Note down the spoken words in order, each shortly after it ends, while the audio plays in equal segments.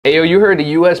Hey yo, you heard the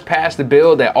US passed a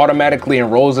bill that automatically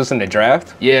enrolls us in the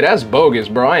draft? Yeah, that's bogus,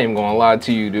 bro. I ain't gonna lie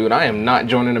to you, dude. I am not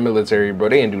joining the military, bro.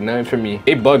 They ain't do nothing for me.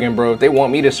 They bugging, bro. If they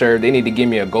want me to serve, they need to give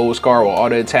me a gold scar with all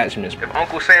the attachments. If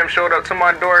Uncle Sam showed up to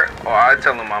my door, oh, I'd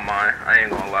tell him my mind. I ain't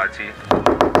gonna lie to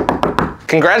you.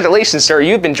 Congratulations, sir.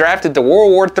 You've been drafted to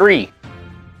World War III.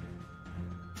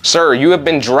 Sir, you have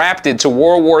been drafted to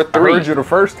World War III. I heard you the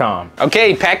first time.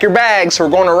 Okay, pack your bags. We're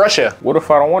going to Russia. What if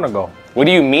I don't want to go? What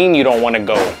do you mean you don't want to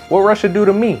go? What Russia do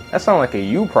to me? That sounds like a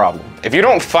you problem. If you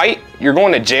don't fight, you're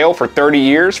going to jail for 30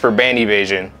 years for band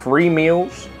evasion. Free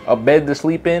meals, a bed to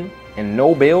sleep in, and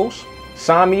no bills?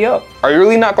 Sign me up. Are you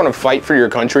really not going to fight for your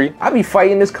country? I be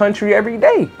fighting this country every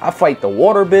day. I fight the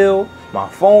water bill, my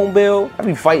phone bill. I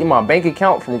be fighting my bank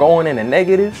account from going into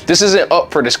negatives. This isn't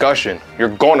up for discussion.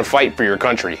 You're going to fight for your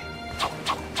country.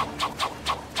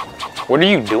 What are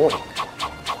you doing?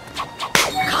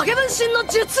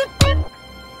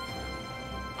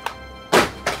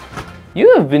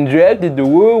 You have been drafted to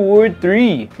World War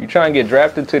III. You trying to get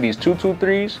drafted to these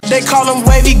 223s? They call them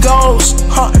wavy goals.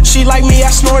 She like me, I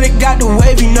snorted, got the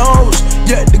wavy nose.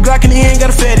 Yeah, the Glock in the end got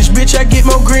a fetish. Bitch, I get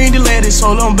more green than lettuce.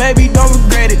 Hold on, baby, don't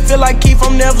regret it. Feel like Keith,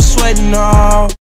 I'm never sweating, no.